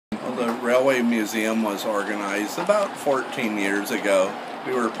Railway Museum was organized about 14 years ago.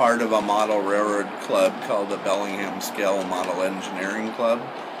 We were part of a model railroad club called the Bellingham Scale Model Engineering Club,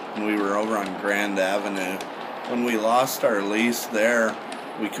 and we were over on Grand Avenue. When we lost our lease there,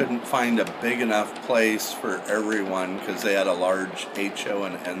 we couldn't find a big enough place for everyone because they had a large HO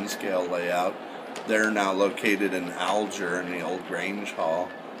and N scale layout. They're now located in Alger in the old Grange Hall,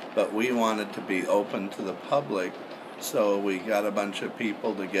 but we wanted to be open to the public, so we got a bunch of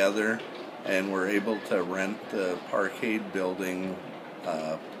people together and were able to rent the Parkade building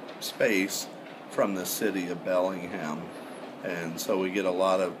space from the city of Bellingham. And so we get a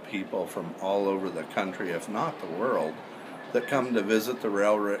lot of people from all over the country, if not the world, that come to visit the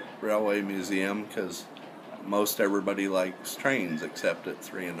Railway Museum, because most everybody likes trains except at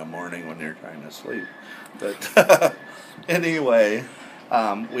 3 in the morning when you're trying to sleep. But anyway,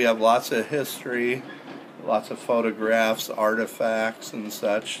 we have lots of history, lots of photographs, artifacts and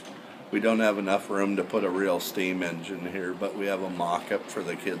such. We don't have enough room to put a real steam engine here, but we have a mock-up for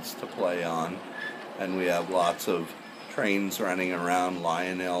the kids to play on. And we have lots of trains running around,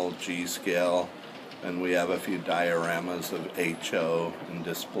 Lionel, G-scale, and we have a few dioramas of HO and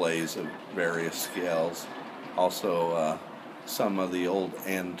displays of various scales. Also, some of the old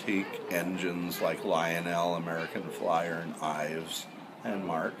antique engines like Lionel, American Flyer, and Ives, and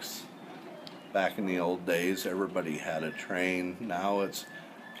Marks. Back in the old days, everybody had a train. Now it's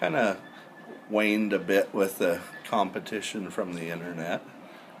kind of waned a bit with the competition from the internet,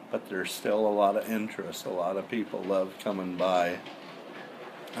 but there's still a lot of interest. A lot of people love coming by,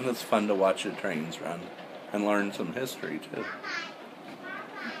 and it's fun to watch the trains run and learn some history too.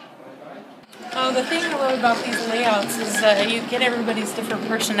 Oh, the thing I love about these layouts is you get everybody's different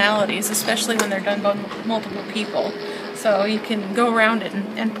personalities, especially when they're done by multiple people. So you can go around it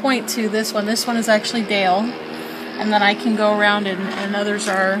and point to this one. This one is actually Dale. And then I can go around and others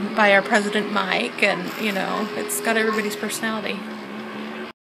are by our president Mike, and you know, it's got everybody's personality.